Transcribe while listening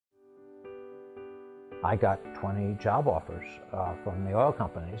I got 20 job offers from the oil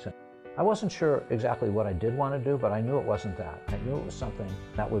companies. I wasn't sure exactly what I did want to do, but I knew it wasn't that. I knew it was something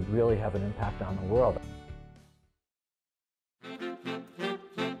that would really have an impact on the world.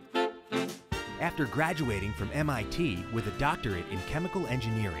 After graduating from MIT with a doctorate in chemical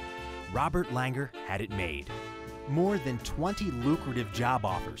engineering, Robert Langer had it made. More than 20 lucrative job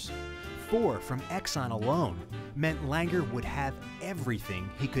offers, 4 from Exxon alone, meant Langer would have everything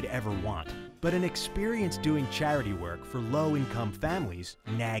he could ever want. But an experience doing charity work for low-income families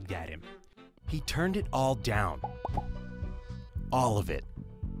nagged at him. He turned it all down. All of it.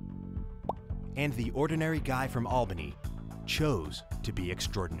 And the ordinary guy from Albany chose to be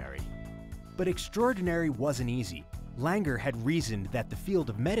extraordinary. But extraordinary wasn't easy. Langer had reasoned that the field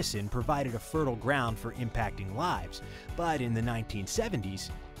of medicine provided a fertile ground for impacting lives, but in the 1970s,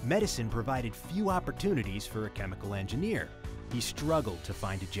 medicine provided few opportunities for a chemical engineer. He struggled to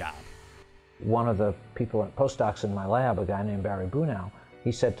find a job. One of the postdocs in my lab, a guy named Barry Bunow,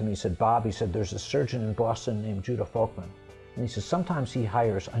 he said to me, he said, Bob, he said, there's a surgeon in Boston named Judah Folkman. And he said, sometimes he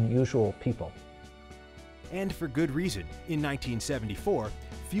hires unusual people. And for good reason. In 1974,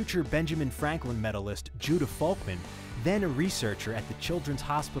 future Benjamin Franklin medalist Judah Folkman, then a researcher at the Children's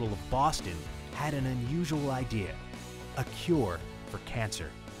Hospital of Boston, had an unusual idea: a cure for cancer.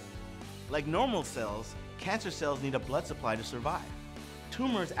 Like normal cells, cancer cells need a blood supply to survive.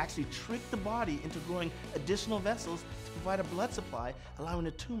 Tumors actually trick the body into growing additional vessels to provide a blood supply, allowing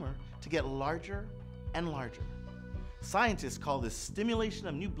the tumor to get larger and larger. Scientists call this stimulation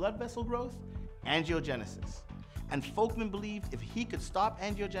of new blood vessel growth angiogenesis. And Folkman believed if he could stop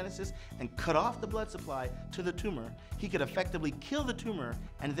angiogenesis and cut off the blood supply to the tumor, he could effectively kill the tumor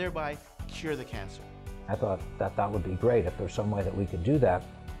and thereby cure the cancer. I thought that that would be great. If there's some way that we could do that,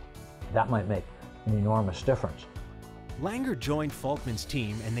 that might make an enormous difference. Langer joined Folkman's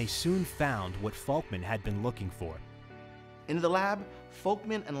team, and they soon found what Folkman had been looking for. In the lab,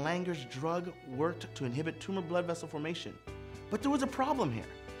 Folkman and Langer's drug worked to inhibit tumor blood vessel formation. But there was a problem here.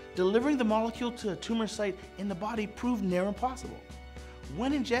 Delivering the molecule to a tumor site in the body proved near impossible.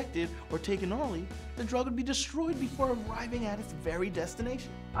 When injected or taken orally, the drug would be destroyed before arriving at its very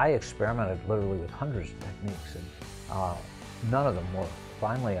destination. I experimented literally with hundreds of techniques, and none of them worked.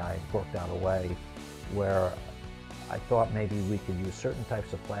 Finally, I worked out a way where I thought maybe we could use certain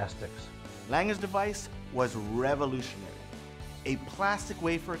types of plastics. Langer's device was revolutionary. A plastic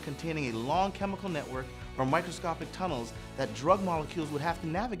wafer containing a long chemical network or microscopic tunnels that drug molecules would have to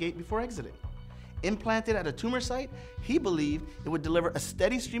navigate before exiting. Implanted at a tumor site, he believed it would deliver a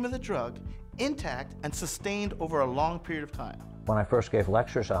steady stream of the drug, intact and sustained over a long period of time. When I first gave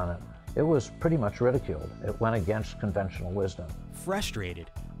lectures on it, it was pretty much ridiculed. It went against conventional wisdom. Frustrated,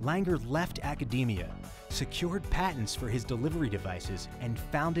 Langer left academia, secured patents for his delivery devices, and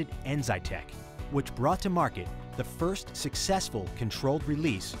founded Enzitech, which brought to market the first successful controlled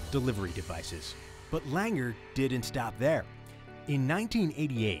release delivery devices. But Langer didn't stop there. In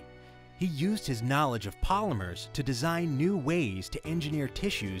 1988, he used his knowledge of polymers to design new ways to engineer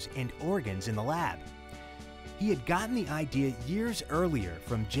tissues and organs in the lab. He had gotten the idea years earlier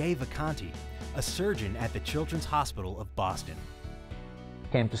from Jay Vacanti, a surgeon at the Children's Hospital of Boston.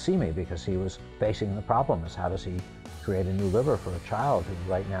 He came to see me because he was facing the problem: is how does he create a new liver for a child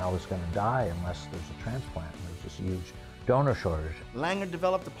who right now is going to die unless there's a transplant. There's this huge donor shortage. Langer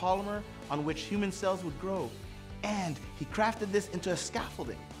developed a polymer on which human cells would grow, and he crafted this into a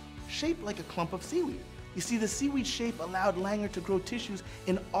scaffolding, shaped like a clump of seaweed. You see, the seaweed shape allowed Langer to grow tissues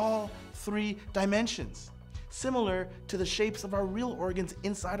in all 3 dimensions, similar to the shapes of our real organs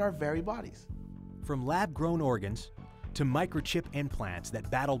inside our very bodies. From lab-grown organs to microchip implants that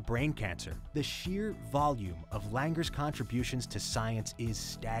battled brain cancer, the sheer volume of Langer's contributions to science is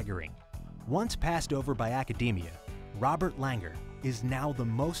staggering. Once passed over by academia, Robert Langer is now the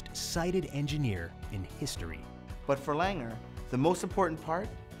most cited engineer in history. But for Langer, the most important part,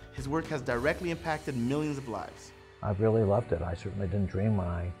 his work has directly impacted millions of lives. I've really loved it. I certainly didn't dream when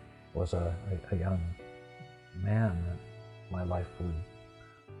I was a young man that my life would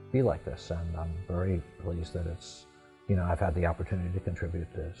be like this, and I'm very pleased that it's, I've had the opportunity to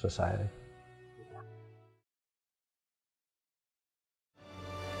contribute to society.